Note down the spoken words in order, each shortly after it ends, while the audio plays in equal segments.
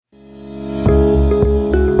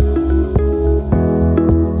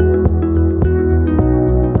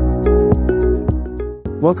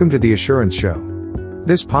Welcome to the Assurance Show.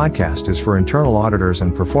 This podcast is for internal auditors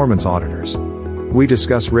and performance auditors. We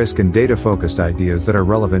discuss risk and data-focused ideas that are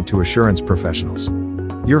relevant to assurance professionals.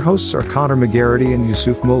 Your hosts are Connor McGarity and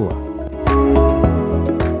Yusuf Mullah.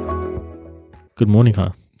 Good morning,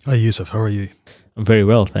 Connor. Hi, Yusuf. How are you? I'm very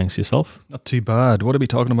well, thanks. Yourself? Not too bad. What are we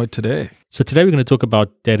talking about today? So today we're going to talk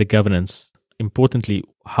about data governance. Importantly,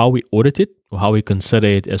 how we audit it, or how we consider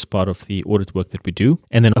it as part of the audit work that we do,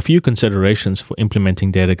 and then a few considerations for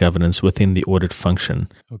implementing data governance within the audit function.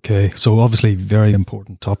 Okay, so obviously very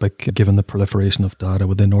important topic given the proliferation of data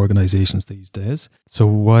within organizations these days. So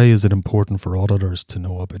why is it important for auditors to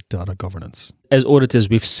know about data governance? As auditors,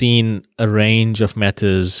 we've seen a range of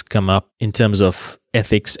matters come up in terms of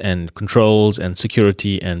ethics and controls and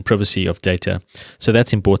security and privacy of data. So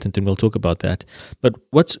that's important, and we'll talk about that. But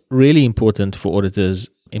what's really important for auditors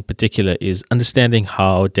in particular is understanding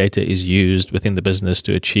how data is used within the business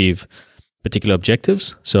to achieve particular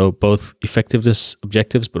objectives. So both effectiveness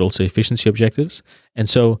objectives, but also efficiency objectives. And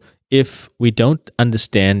so if we don't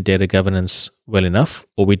understand data governance well enough,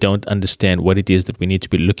 or we don't understand what it is that we need to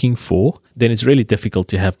be looking for, then it's really difficult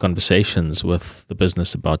to have conversations with the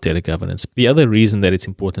business about data governance. The other reason that it's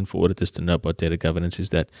important for auditors to know about data governance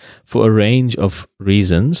is that for a range of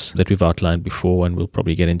reasons that we've outlined before, and we'll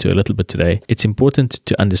probably get into a little bit today, it's important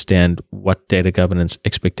to understand what data governance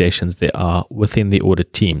expectations there are within the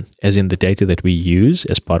audit team, as in the data that we use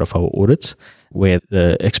as part of our audits, where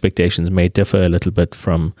the expectations may differ a little bit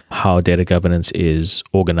from how data governance is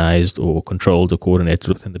organized or controlled or coordinated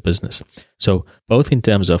within the business. So both in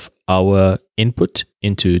terms of our input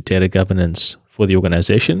into data governance for the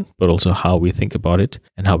organization, but also how we think about it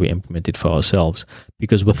and how we implement it for ourselves.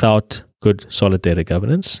 Because without good, solid data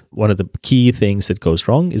governance, one of the key things that goes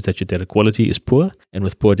wrong is that your data quality is poor. And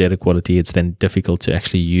with poor data quality, it's then difficult to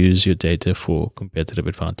actually use your data for competitive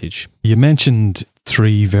advantage. You mentioned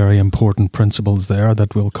three very important principles there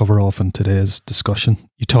that we'll cover off in today's discussion.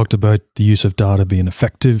 You talked about the use of data being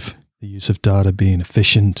effective, the use of data being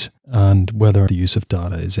efficient, and whether the use of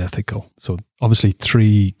data is ethical. So obviously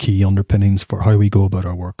three key underpinnings for how we go about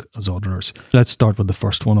our work as auditors. Let's start with the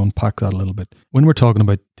first one, unpack that a little bit. When we're talking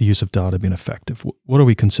about the use of data being effective, what are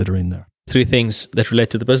we considering there? Three things that relate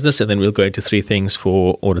to the business, and then we'll go into three things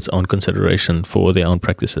for audit's own consideration for their own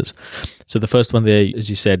practices. So the first one there, as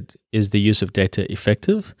you said, is the use of data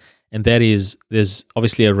effective. And that is, there's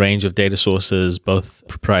obviously a range of data sources, both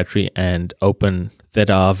proprietary and open, that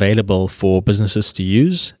are available for businesses to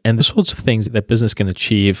use. And the sorts of things that business can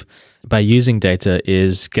achieve by using data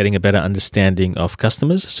is getting a better understanding of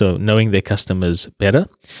customers, so knowing their customers better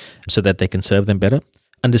so that they can serve them better.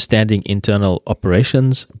 Understanding internal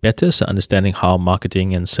operations better, so understanding how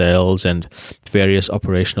marketing and sales and various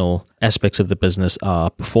operational aspects of the business are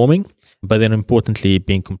performing. But then importantly,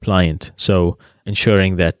 being compliant, so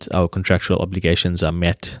ensuring that our contractual obligations are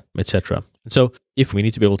met, etc. So if we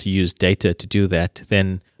need to be able to use data to do that,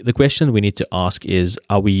 then the question we need to ask is,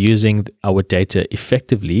 are we using our data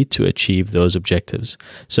effectively to achieve those objectives?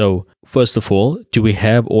 So first of all, do we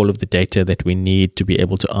have all of the data that we need to be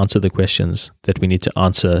able to answer the questions that we need to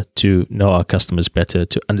answer to know our customers better,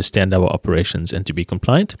 to understand our operations, and to be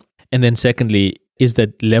compliant? And then secondly, is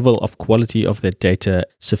the level of quality of that data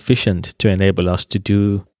sufficient to enable us to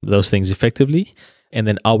do those things effectively? And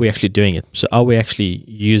then are we actually doing it? So are we actually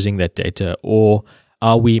using that data, or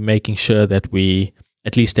are we making sure that we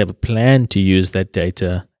at least have a plan to use that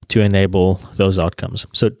data to enable those outcomes?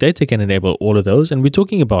 So data can enable all of those. And we're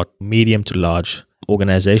talking about medium to large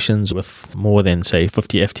organizations with more than, say,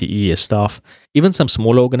 50 FTE as staff. Even some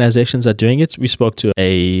smaller organizations are doing it. We spoke to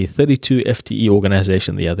a 32 FTE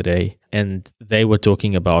organization the other day, and they were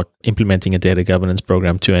talking about implementing a data governance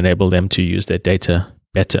program to enable them to use their data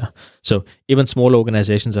better. So even smaller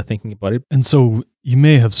organizations are thinking about it. And so you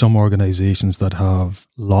may have some organizations that have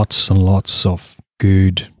lots and lots of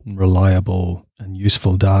good, reliable, and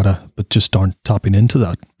useful data, but just aren't tapping into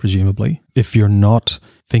that, presumably. If you're not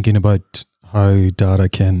thinking about how data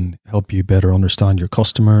can help you better understand your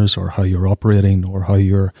customers, or how you're operating, or how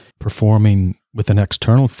you're performing with an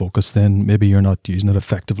external focus, then maybe you're not using it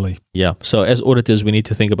effectively. Yeah. So as auditors, we need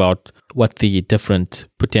to think about what the different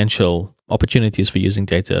potential opportunities for using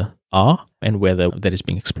data are and whether that is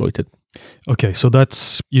being exploited. Okay, so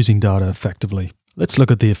that's using data effectively. Let's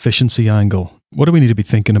look at the efficiency angle. What do we need to be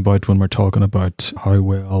thinking about when we're talking about how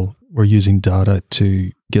well we're using data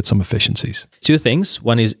to get some efficiencies? Two things.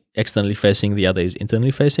 One is externally facing, the other is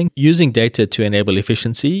internally facing. Using data to enable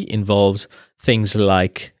efficiency involves things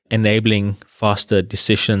like enabling faster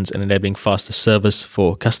decisions and enabling faster service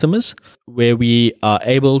for customers, where we are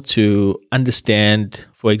able to understand,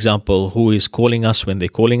 for example, who is calling us when they're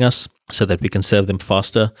calling us, so that we can serve them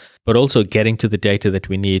faster, but also getting to the data that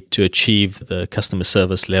we need to achieve the customer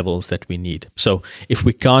service levels that we need. So if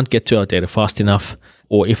we can't get to our data fast enough,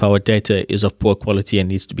 or if our data is of poor quality and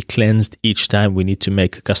needs to be cleansed each time we need to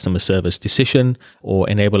make a customer service decision or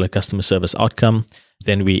enable a customer service outcome,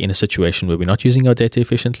 then we're in a situation where we're not using our data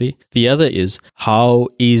efficiently. The other is, how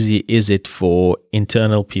easy is it for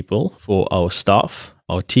internal people, for our staff,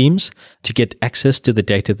 our teams, to get access to the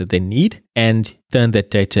data that they need and turn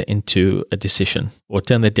that data into a decision, or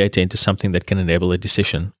turn that data into something that can enable a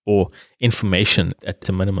decision or information at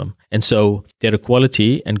the minimum. And so data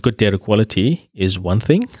quality and good data quality is one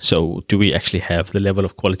thing. So do we actually have the level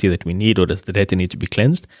of quality that we need, or does the data need to be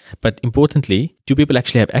cleansed? But importantly, do people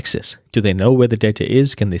actually have access? Do they know where the data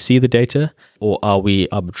is? Can they see the data? Or are we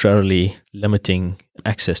arbitrarily limiting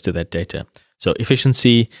access to that data? So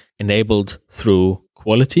efficiency enabled through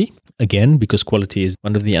quality, again, because quality is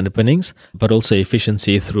one of the underpinnings, but also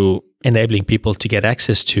efficiency through enabling people to get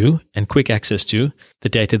access to and quick access to the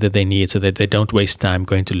data that they need, so that they don't waste time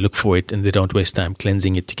going to look for it and they don't waste time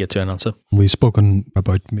cleansing it to get to an answer. We've spoken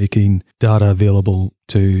about making data available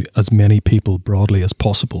to as many people broadly as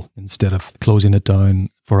possible instead of closing it down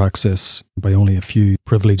for access by only a few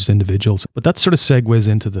privileged individuals. But that sort of segues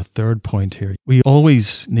into the third point here. We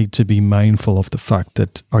always need to be mindful of the fact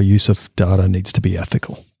that our use of data needs to be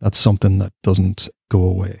ethical. That's something that doesn't go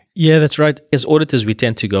away. Yeah, that's right. As auditors, we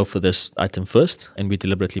tend to go for this item first, and we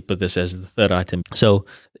deliberately put this as the third item. So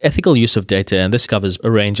ethical use of data, and this covers a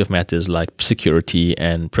range of matters like security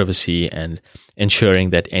and privacy and ensuring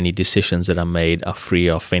that any decisions that are made are free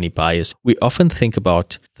of any bias. We often think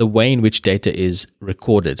about the way in which data is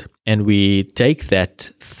recorded, and we take that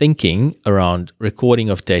thinking around recording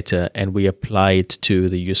of data and we apply it to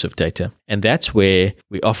the use of data. And that's where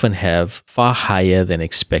we often have far higher than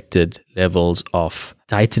expected levels of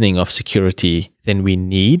tightening of security than we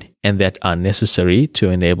need and that are necessary to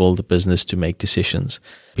enable the business to make decisions.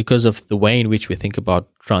 Because of the way in which we think about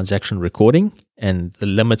transaction recording and the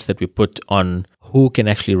limits that we put on who can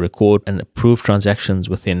actually record and approve transactions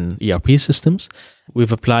within ERP systems,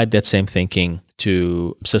 we've applied that same thinking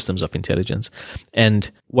to systems of intelligence. And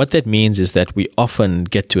what that means is that we often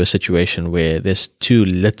get to a situation where there's too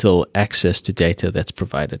little access to data that's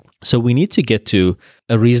provided. So we need to get to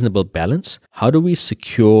a reasonable balance. How do we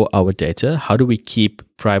secure our data? How do we keep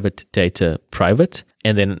private data private?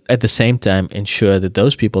 And then at the same time, ensure that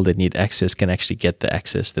those people that need access can actually get the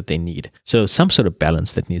access that they need. So some sort of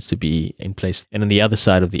balance that needs to be in place. And on the other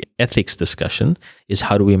side of the ethics discussion is,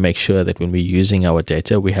 how do we make sure that when we're using our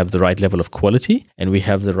data, we have the right level of quality and we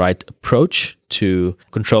have the right approach to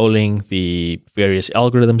controlling the various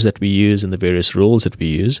algorithms that we use and the various rules that we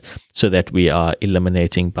use, so that we are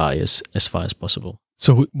eliminating bias as far as possible.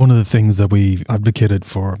 So one of the things that we've advocated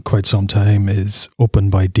for quite some time is open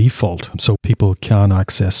by default. So people can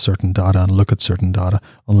access certain data and look at certain data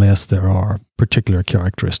unless there are particular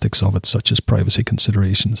characteristics of it, such as privacy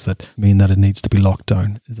considerations that mean that it needs to be locked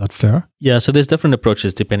down. Is that fair? Yeah, so there's different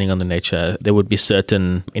approaches depending on the nature. There would be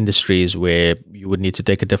certain industries where you would need to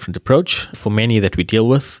take a different approach. For many that we deal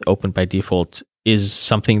with, open by default is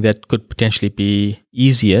something that could potentially be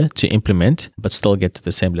easier to implement, but still get to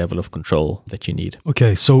the same level of control that you need.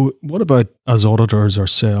 Okay, so what about as auditors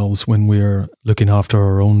ourselves when we're looking after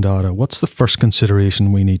our own data? What's the first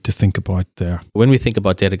consideration we need to think about there? When we think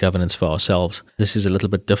about data governance for ourselves, this is a little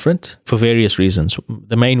bit different for various reasons.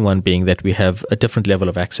 The main one being that we have a different level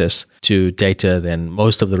of access to data than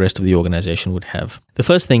most of the rest of the organization would have. The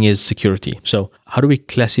first thing is security. So how do we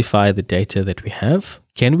classify the data that we have?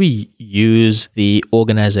 Can we use the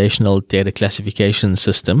organizational data classification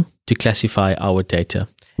system to classify our data?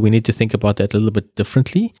 We need to think about that a little bit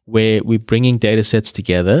differently, where we're bringing data sets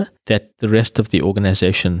together that the rest of the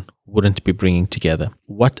organization wouldn't be bringing together.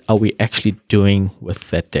 What are we actually doing with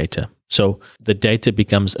that data? So the data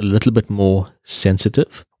becomes a little bit more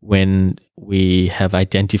sensitive when we have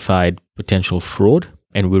identified potential fraud,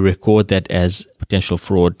 and we record that as potential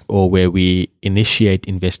fraud, or where we initiate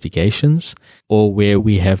investigations, or where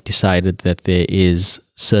we have decided that there is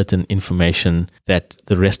certain information that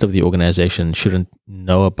the rest of the organization shouldn't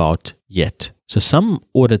know about yet. So some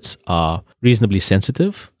audits are reasonably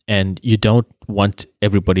sensitive, and you don't want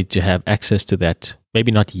everybody to have access to that,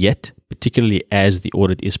 maybe not yet, particularly as the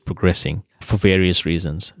audit is progressing for various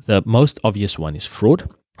reasons. The most obvious one is fraud.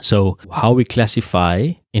 So how we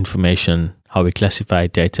classify information, how we classify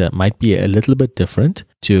data might be a little bit different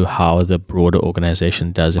to how the broader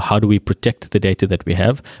organization does. How do we protect the data that we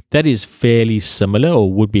have? That is fairly similar,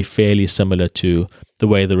 or would be fairly similar to the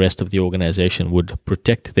way the rest of the organization would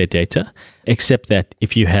protect their data, except that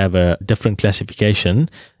if you have a different classification,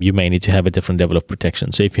 you may need to have a different level of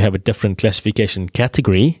protection. So if you have a different classification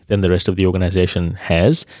category than the rest of the organization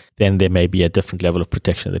has, then there may be a different level of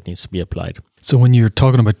protection that needs to be applied. So when you're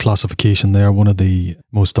talking about classification there, one of the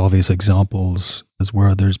most obvious examples is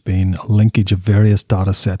where there's been a linkage of various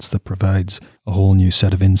data sets that provides a whole new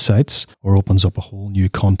set of insights or opens up a whole new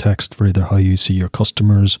context for either how you see your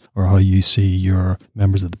customers or how you see your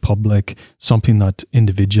members of the public, something that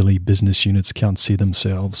individually business units can't see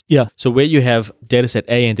themselves. Yeah. So where you have dataset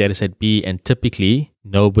A and dataset B, and typically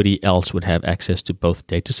nobody else would have access to both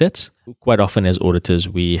datasets. Quite often as auditors,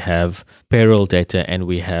 we have payroll data and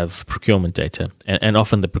we have procurement data. And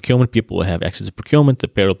often the procurement people will have access to procurement, the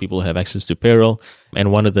payroll people will have access to payroll.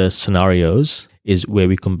 And one of the scenarios is where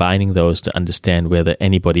we're combining those to understand whether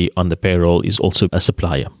anybody on the payroll is also a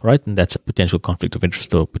supplier, right? And that's a potential conflict of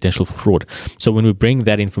interest or potential for fraud. So when we bring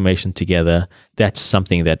that information together, that's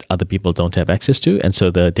something that other people don't have access to. And so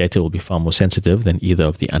the data will be far more sensitive than either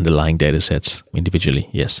of the underlying data sets individually,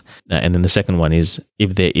 yes. And then the second one is,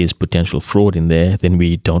 if there is potential fraud in there, then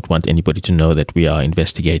we don't want anybody to know that we are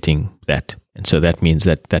investigating that. And so that means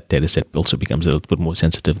that that data set also becomes a little bit more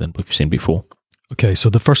sensitive than we've seen before. Okay, so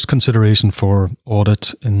the first consideration for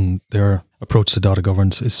audit in their approach to data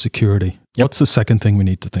governance is security. Yep. What's the second thing we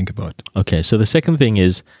need to think about? Okay, so the second thing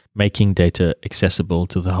is making data accessible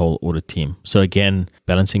to the whole audit team. So again,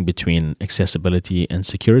 balancing between accessibility and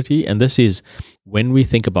security. And this is when we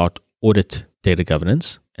think about audit data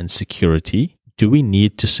governance and security, do we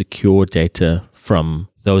need to secure data from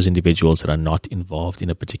those individuals that are not involved in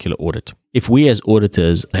a particular audit? If we as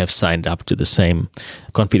auditors have signed up to the same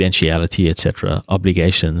confidentiality, etc.,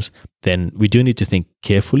 obligations, then we do need to think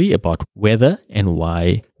carefully about whether and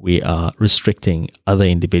why we are restricting other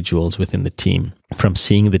individuals within the team from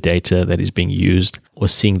seeing the data that is being used or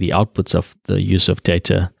seeing the outputs of the use of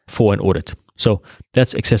data for an audit. So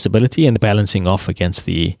that's accessibility and the balancing off against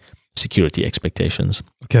the security expectations.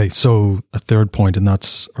 Okay, so a third point, and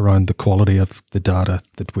that's around the quality of the data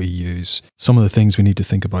that we use. Some of the things we need to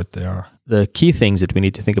think about there. The key things that we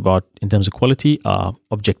need to think about in terms of quality are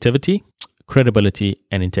objectivity, credibility,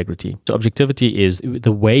 and integrity. So objectivity is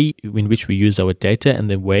the way in which we use our data, and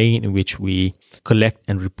the way in which we collect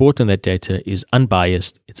and report on that data is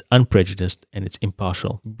unbiased, it's unprejudiced, and it's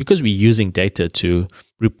impartial. Because we're using data to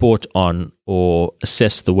report on or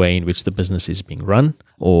assess the way in which the business is being run,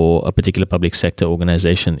 or a particular public sector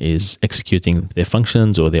organization is executing their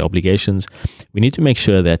functions or their obligations, we need to make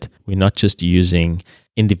sure that we're not just using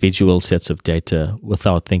individual sets of data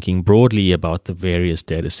without thinking broadly about the various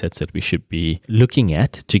data sets that we should be looking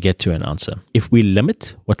at to get to an answer. If we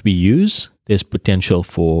limit what we use, there's potential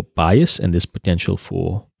for bias and there's potential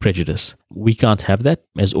for prejudice. We can't have that.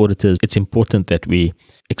 As auditors, it's important that we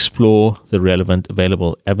explore the relevant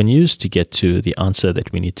available avenues to get to the answer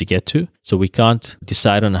that we need to get to. So we can't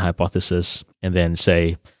decide on a hypothesis and then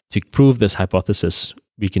say, to prove this hypothesis,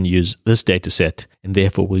 we can use this data set, and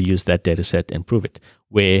therefore we'll use that data set and prove it.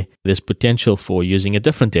 Where there's potential for using a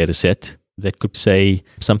different data set that could say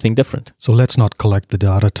something different. So let's not collect the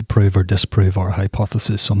data to prove or disprove our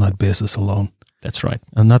hypothesis on that basis alone. That's right.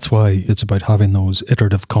 And that's why it's about having those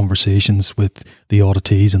iterative conversations with the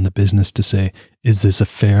auditees and the business to say, is this a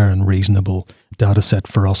fair and reasonable data set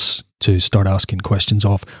for us to start asking questions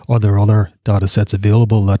of? Are there other data sets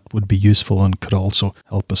available that would be useful and could also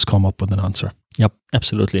help us come up with an answer? Yep,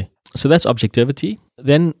 absolutely. So that's objectivity.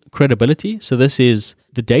 Then credibility. So this is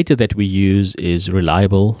the data that we use is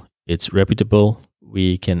reliable, it's reputable,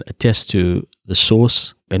 we can attest to the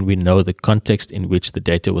source, and we know the context in which the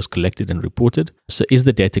data was collected and reported. So is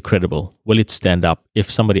the data credible? Will it stand up? If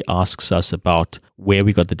somebody asks us about where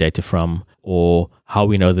we got the data from or how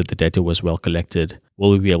we know that the data was well collected,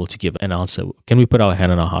 will we be able to give an answer? Can we put our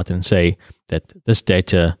hand on our heart and say that this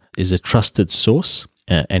data is a trusted source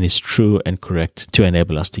and is true and correct to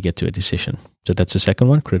enable us to get to a decision? So that's the second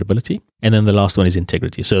one, credibility. And then the last one is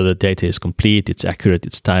integrity. So the data is complete, it's accurate,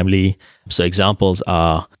 it's timely. So examples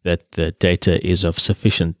are that the data is of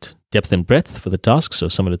sufficient depth and breadth for the task, so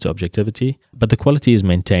similar to objectivity, but the quality is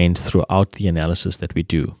maintained throughout the analysis that we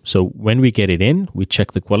do. So when we get it in, we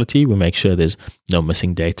check the quality, we make sure there's no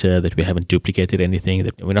missing data, that we haven't duplicated anything,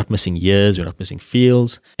 that we're not missing years, we're not missing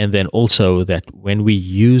fields, and then also that when we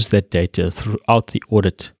use that data throughout the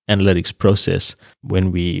audit analytics process, when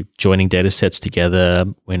we joining data sets together,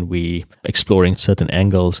 when we exploring certain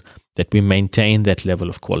angles, that we maintain that level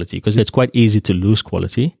of quality, because it's quite easy to lose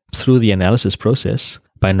quality through the analysis process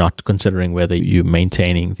by not considering whether you're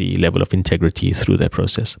maintaining the level of integrity through that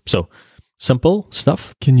process. So simple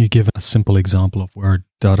stuff. Can you give a simple example of where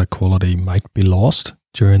data quality might be lost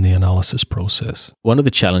during the analysis process? One of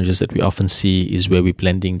the challenges that we often see is where we're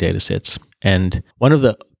blending data sets. And one of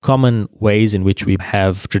the common ways in which we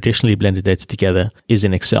have traditionally blended data together is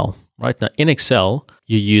in Excel. Right now, in Excel,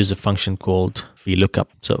 you use a function called VLOOKUP.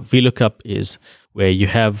 So VLOOKUP is where you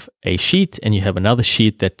have a sheet and you have another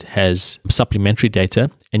sheet that has supplementary data,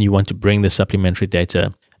 and you want to bring the supplementary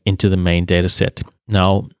data into the main data set.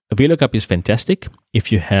 Now, a VLOOKUP is fantastic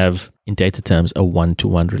if you have, in data terms, a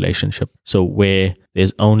one-to-one relationship. So where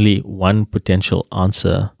there's only one potential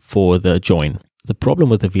answer for the join. The problem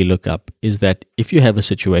with the VLOOKUP is that if you have a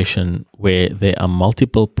situation where there are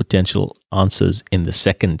multiple potential answers in the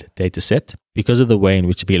second data set, because of the way in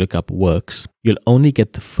which VLOOKUP works, you'll only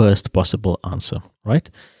get the first possible answer, right?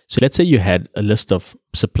 So let's say you had a list of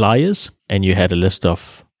suppliers and you had a list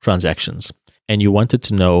of transactions, and you wanted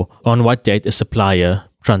to know on what date a supplier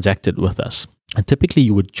transacted with us. And typically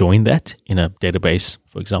you would join that in a database,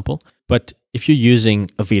 for example. But if you're using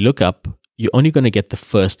a VLOOKUP, you're only going to get the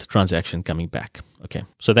first transaction coming back. Okay,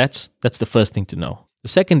 so that's the first thing to know. The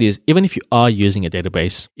second is, even if you are using a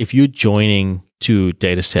database, if you're joining two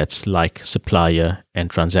data sets like supplier and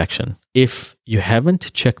transaction, if you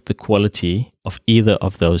haven't checked the quality of either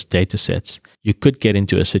of those data sets, you could get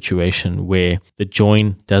into a situation where the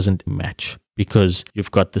join doesn't match because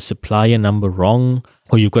you've got the supplier number wrong,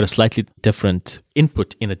 or you've got a slightly different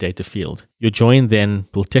input in a data field. Your join then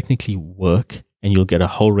will technically work and you'll get a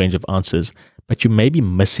whole range of answers, but you may be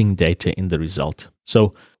missing data in the result.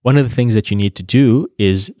 So one of the things that you need to do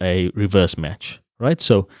is a reverse match, right?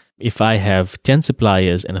 So if I have 10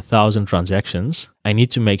 suppliers and 1,000 transactions, I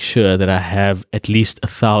need to make sure that I have at least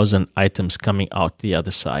 1,000 items coming out the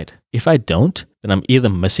other side. If I don't, then I'm either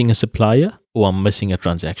missing a supplier or I'm missing a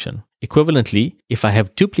transaction. Equivalently, if I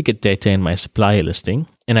have duplicate data in my supplier listing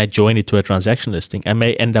and I join it to a transaction listing, I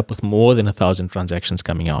may end up with more than 1,000 transactions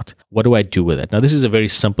coming out. What do I do with that? Now, this is a very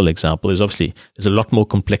simple example. There's a lot more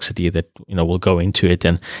complexity that will go into it.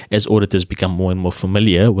 And as auditors become more and more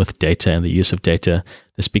familiar with data and the use of data,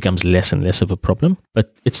 this becomes less and less of a problem.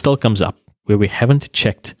 But it still comes up where we haven't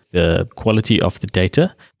checked the quality of the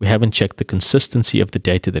data, we haven't checked the consistency of the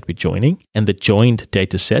data that we're joining, and the joined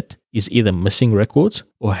data set is either missing records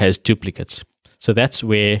or has duplicates. So that's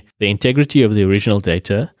where the integrity of the original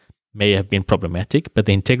data may have been problematic, but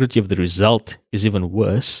the integrity of the result is even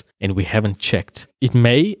worse, and we haven't checked. It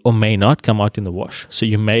may or may not come out in the wash. So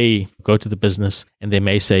you may go to the business and they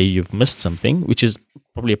may say you've missed something, which is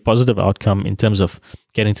probably a positive outcome in terms of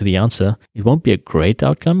getting to the answer. It won't be a great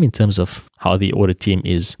outcome in terms of how the audit team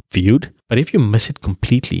is viewed. But if you miss it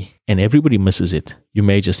completely and everybody misses it, you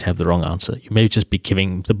may just have the wrong answer. You may just be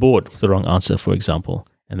giving the board the wrong answer, for example.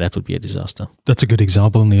 And that would be a disaster. That's a good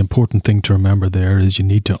example. And the important thing to remember there is you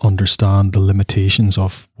need to understand the limitations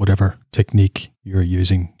of whatever technique you're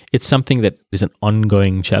using. It's something that is an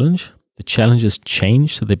ongoing challenge. The challenges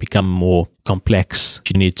change, so they become more complex.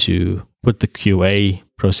 You need to put the QA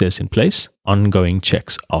process in place, ongoing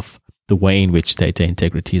checks of the way in which data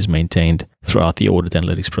integrity is maintained throughout the audit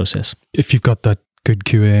analytics process. If you've got that good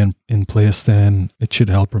QA in place, then it should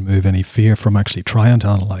help remove any fear from actually trying to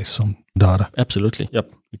analyze some data. Absolutely.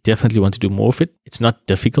 Yep. We definitely want to do more of it. It's not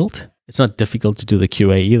difficult. It's not difficult to do the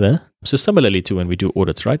QA either. So similarly to when we do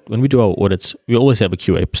audits, right? When we do our audits, we always have a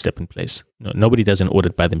QA step in place. Nobody does an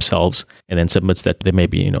audit by themselves and then submits that. There may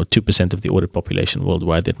be 2% of the audit population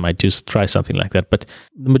worldwide that might try something like that. But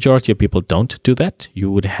the majority of people don't do that. You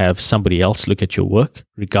would have somebody else look at your work,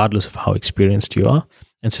 regardless of how experienced you are.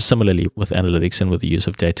 And so similarly with analytics and with the use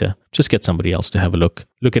of data, just get somebody else to have a look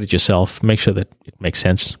at it yourself, make sure that it makes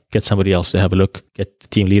sense, get somebody else to have a look, get the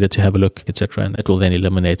team leader to have a look, etc. And it will then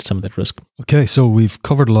eliminate some of that risk. Okay, so we've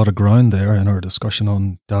covered a lot of ground there in our discussion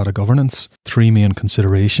on data governance. 3 main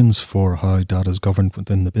considerations for how data is governed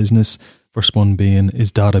within the business. First one being,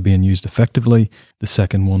 is data being used effectively? The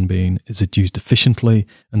second one being, is it used efficiently?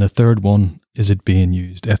 And the third one, is it being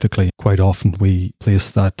used ethically? Quite often we place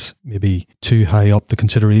that maybe too high up the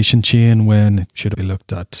consideration chain when it should be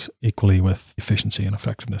looked at equally with efficiency and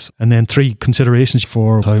effectiveness. And then 3 considerations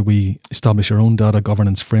for how we establish our own data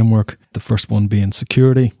governance framework. The first one being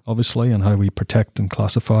security, obviously, and how we protect and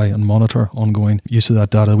classify and monitor ongoing use of that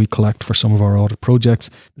data we collect for some of our audit projects.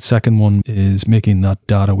 The second one is making that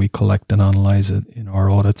data we collect and analyze it in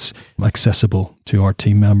our audits accessible to our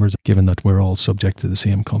team members, given that we're all subject to the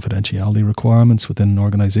same confidentiality requirements within an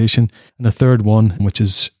organization. And the third one, which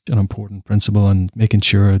is an important principle, and making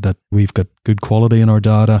sure that we've got good quality in our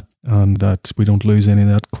data, and that we don't lose any of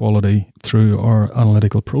that quality through our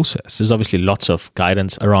analytical process. There's obviously lots of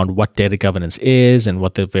guidance around what data governance is and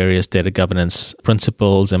what the various data governance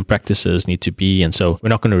principles and practices need to be. And so we're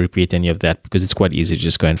not going to repeat any of that because it's quite easy to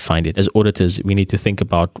just go and find it. As auditors, we need to think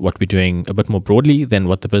about what we're doing a bit more broadly than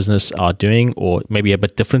what the business are doing, or maybe a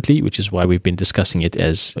bit differently, which is why we've been discussing it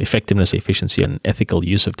as effectiveness, efficiency, and ethical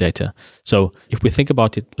use of data. So if we think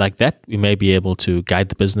about it like that, we may be able to guide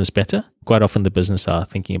the business better. Quite often the business are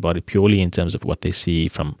thinking about it purely in terms of what they see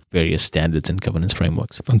from various standards and governance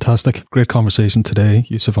frameworks. Fantastic. Great conversation today,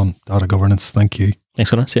 Yusuf, on data governance. Thank you.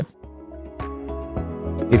 Thanks, Connor. See ya.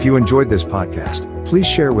 If you enjoyed this podcast, please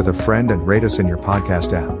share with a friend and rate us in your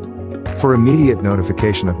podcast app. For immediate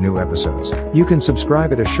notification of new episodes, you can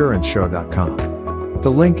subscribe at assuranceshow.com.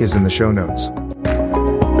 The link is in the show notes.